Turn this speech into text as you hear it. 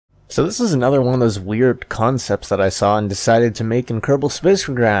So this is another one of those weird concepts that I saw and decided to make in Kerbal Space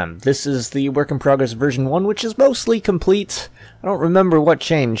Program. This is the work in progress version 1, which is mostly complete. I don't remember what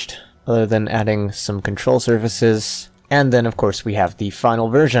changed, other than adding some control surfaces. And then, of course, we have the final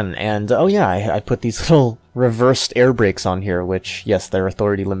version. And, oh yeah, I put these little reversed air brakes on here, which, yes, their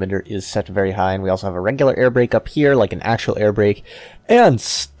authority limiter is set very high. And we also have a regular air brake up here, like an actual air brake, and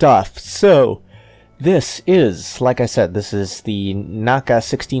stuff. So this is, like I said, this is the NACA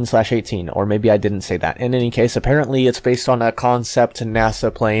 16/18, or maybe I didn't say that. In any case, apparently it's based on a concept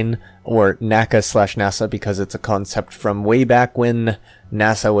NASA plane, or NACA/NASA, because it's a concept from way back when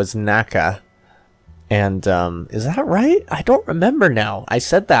NASA was NACA. And, is that right? I don't remember now. I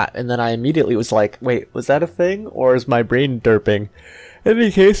said that, and then I immediately was like, wait, was that a thing? Or is my brain derping? In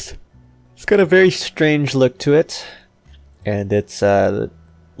any case, it's got a very strange look to it. And it's,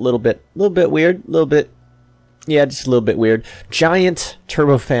 little bit weird, yeah, just a little bit weird. Giant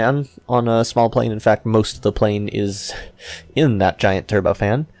turbofan on a small plane. In fact, most of the plane is in that giant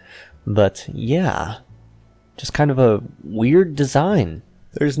turbofan. But yeah, just kind of a weird design.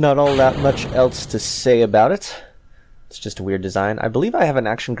 There's not all that much else to say about it. It's just a weird design. I believe I have an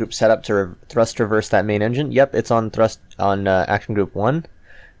action group set up to thrust reverse that main engine. Yep, it's on action group 1.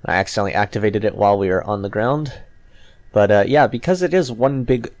 I accidentally activated it while we were on the ground. But yeah, because it is one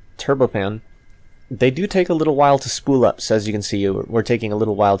big turbofan, they do take a little while to spool up. So as you can see, we're taking a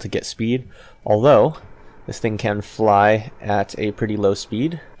little while to get speed. Although, this thing can fly at a pretty low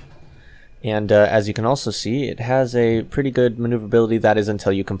speed. And as you can also see, it has a pretty good maneuverability. That is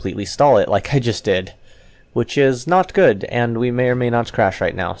until you completely stall it, like I just did. Which is not good, and we may or may not crash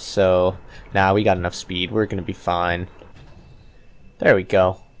right now. So, nah, we got enough speed. We're gonna be fine. There we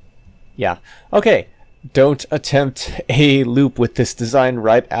go. Yeah. Okay. Don't attempt a loop with this design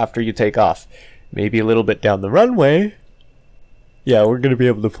right after you take off. Maybe a little bit down the runway. Yeah, we're going to be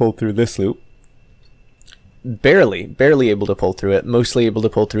able to pull through this loop. Barely able to pull through it. Mostly able to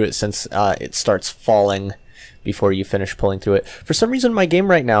pull through it since it starts falling before you finish pulling through it. For some reason, my game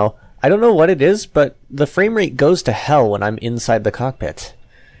right now, I don't know what it is, but the frame rate goes to hell when I'm inside the cockpit.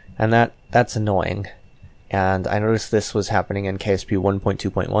 And that's annoying. And I noticed this was happening in KSP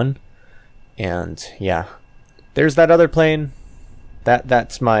 1.2.1. And yeah, there's that other plane.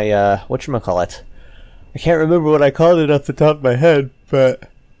 That's my whatchamacallit. I can't remember what I called it off the top of my head,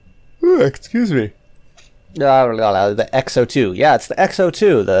 but excuse me. The XO2. Yeah, it's the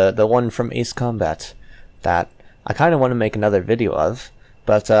XO2, the one from Ace Combat that I kind of want to make another video of.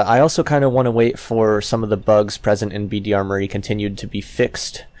 But I also kind of want to wait for some of the bugs present in BD Armory continued to be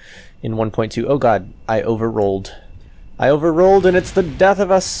fixed in 1.2. Oh god, I overrolled. I overrolled and it's the death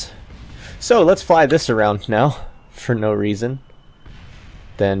of us. So let's fly this around now, for no reason.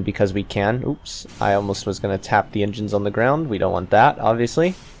 Then because we can. Oops, I almost was going to tap the engines on the ground. We don't want that,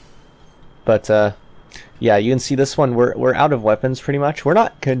 obviously. But yeah, you can see this one, we're out of weapons pretty much. We're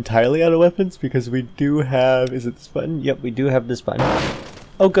not entirely out of weapons because we do have, is it this button? Yep, we do have this button.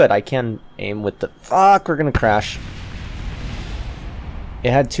 Oh good, I can aim with the, fuck, we're going to crash.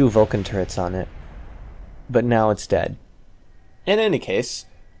 It had 2 Vulcan turrets on it, but now it's dead. In any case,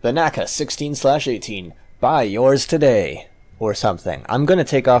 the NACA 16/18. Buy yours today. Or something. I'm going to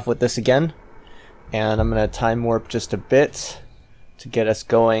take off with this again. And I'm going to time warp just a bit to get us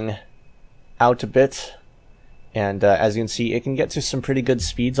going out a bit. And as you can see, it can get to some pretty good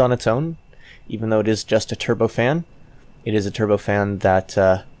speeds on its own. Even though it is just a turbofan. It is a turbofan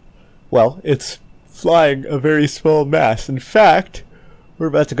that, well, it's flying a very small mass. In fact, we're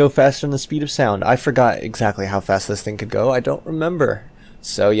about to go faster than the speed of sound. I forgot exactly how fast this thing could go. I don't remember.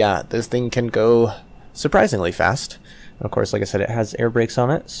 So yeah, this thing can go surprisingly fast. And of course, like I said, it has air brakes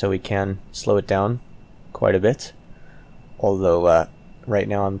on it, so we can slow it down quite a bit. Although, right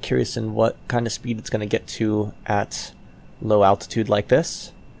now I'm curious in what kind of speed it's going to get to at low altitude like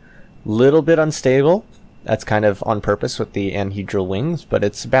this. Little bit unstable. That's kind of on purpose with the anhedral wings, but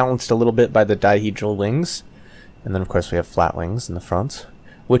it's balanced a little bit by the dihedral wings. And then of course we have flat wings in the front,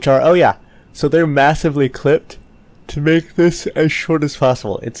 which are, oh yeah, so they're massively clipped to make this as short as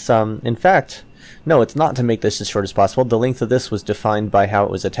possible. It's in fact, no, it's not to make this as short as possible. The length of this was defined by how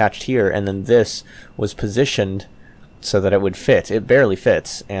it was attached here, and then this was positioned so that it would fit. It barely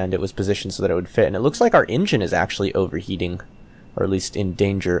fits, and it was positioned so that it would fit. And it looks like our engine is actually overheating, or at least in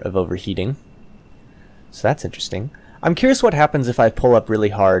danger of overheating. So that's interesting. I'm curious what happens if I pull up really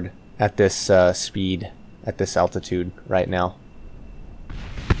hard at this speed, at this altitude right now.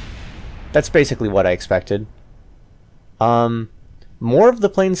 That's basically what I expected. More of the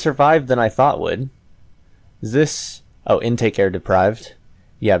plane survived than I thought would. Is this... oh, intake air deprived.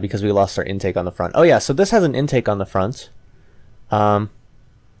 Yeah, because we lost our intake on the front. Oh yeah, so this has an intake on the front.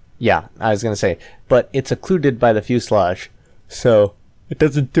 Yeah, I was gonna say, but it's occluded by the fuselage, so it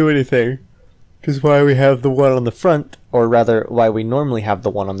doesn't do anything. Which is why we have the one on the front, or rather, why we normally have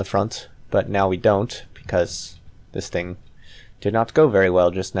the one on the front, but now we don't, because this thing did not go very well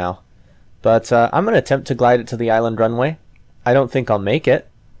just now. But I'm gonna attempt to glide it to the island runway. I don't think I'll make it,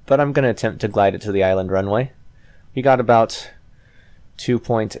 but I'm gonna attempt to glide it to the island runway. We got about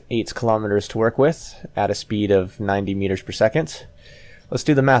 2.8 kilometers to work with at a speed of 90 meters per second. Let's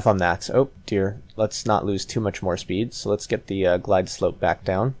do the math on that. Oh dear, let's not lose too much more speed. So let's get the glide slope back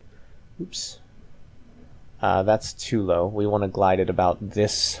down. Oops. That's too low. We want to glide at about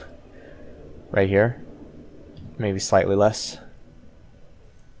this right here. Maybe slightly less.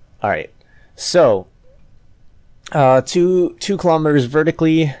 Alright, so 2 kilometers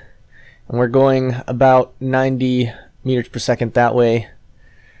vertically, and we're going about 90 meters per second that way.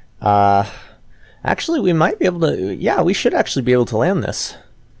 Actually, we might be able to, yeah, we should actually be able to land this.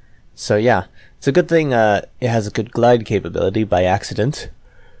 So yeah, it's a good thing it has a good glide capability by accident.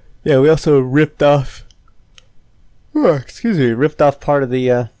 Yeah, we also ripped off, ripped off part of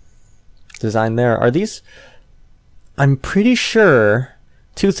the design there. Are these, I'm pretty sure,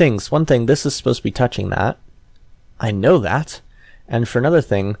 two things. One thing, this is supposed to be touching that. I know that. And for another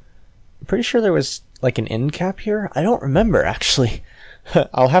thing, I'm pretty sure there was like an end cap here. I don't remember, actually.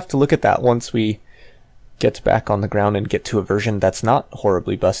 I'll have to look at that once we get back on the ground and get to a version that's not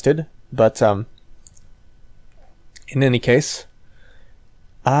horribly busted. But in any case,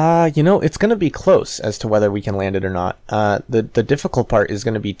 you know, it's going to be close as to whether we can land it or not. The difficult part is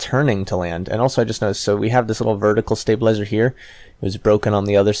going to be turning to land. And also I just noticed, so we have this little vertical stabilizer here. It was broken on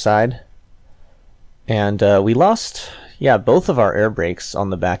the other side. And we lost, yeah, both of our air brakes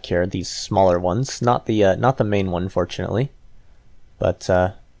on the back here, these smaller ones. Not the main one, fortunately. But,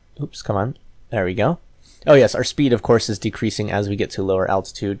 oops, come on. There we go. Oh yes, our speed, of course, is decreasing as we get to lower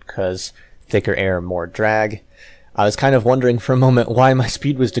altitude because thicker air, more drag. I was kind of wondering for a moment why my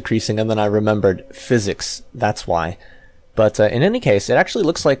speed was decreasing, and then I remembered physics. That's why. But in any case, it actually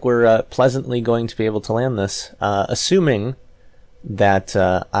looks like we're pleasantly going to be able to land this, assuming that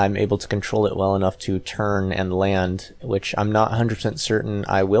I'm able to control it well enough to turn and land, which I'm not 100% certain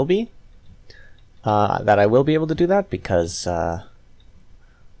I will be. That I will be able to do that because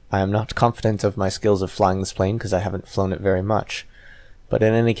I am not confident of my skills of flying this plane because I haven't flown it very much. But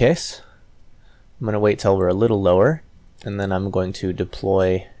in any case, I'm going to wait till we're a little lower, and then I'm going to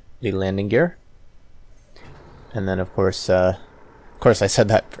deploy the landing gear. And then of course I said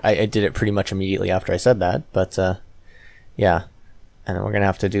that, I did it pretty much immediately after I said that, but yeah. And then we're going to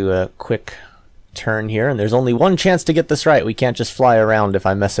have to do a quick turn here, and there's only one chance to get this right. We can't just fly around if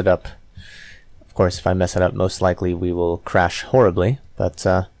I mess it up. Of course, if I mess it up, most likely we will crash horribly, but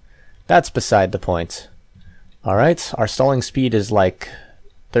that's beside the point. Alright, our stalling speed is like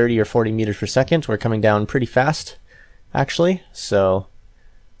 30 or 40 meters per second. We're coming down pretty fast, actually. So,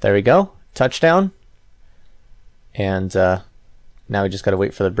 there we go. Touchdown. And now we just got to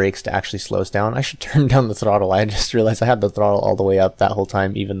wait for the brakes to actually slow us down. I should turn down the throttle. I just realized I had the throttle all the way up that whole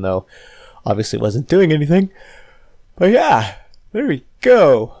time, even though obviously it wasn't doing anything. But yeah, there we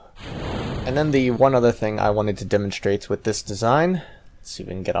go. And then the one other thing I wanted to demonstrate with this design, let's see if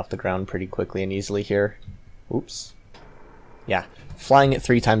we can get off the ground pretty quickly and easily here. Oops. Yeah, flying at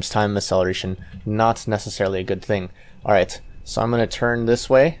 3 times time acceleration, not necessarily a good thing. Alright, so I'm going to turn this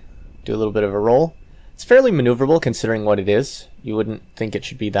way, do a little bit of a roll. It's fairly maneuverable considering what it is. You wouldn't think it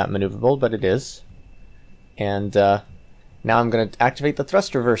should be that maneuverable, but it is. And now I'm going to activate the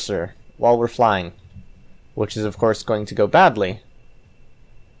thrust reverser while we're flying, which is of course going to go badly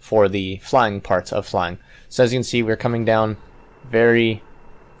for the flying part of flying. So as you can see, we're coming down very,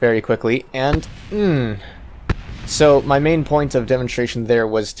 very quickly, and so my main point of demonstration there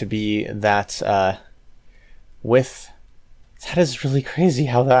was to be that that is really crazy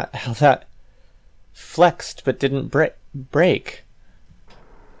how that flexed but didn't break.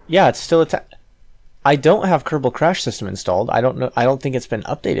 Yeah, it's still I don't have Kerbal Crash System installed. I don't think it's been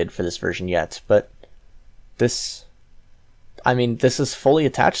updated for this version yet, but this, I mean, this is fully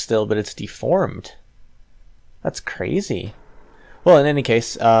attached still, but it's deformed. That's crazy. Well, in any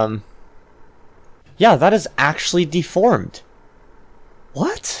case, yeah, that is actually deformed.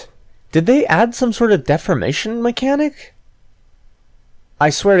 What? Did they add some sort of deformation mechanic?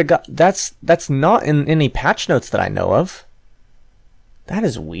 I swear to God, that's not in any patch notes that I know of. That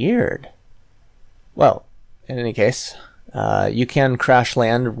is weird. Well, in any case, you can crash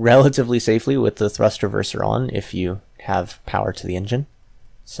land relatively safely with the thrust reverser on if you have power to the engine.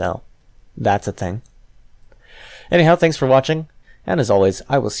 So, that's a thing. Anyhow, thanks for watching, and as always,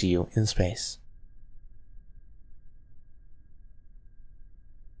 I will see you in space.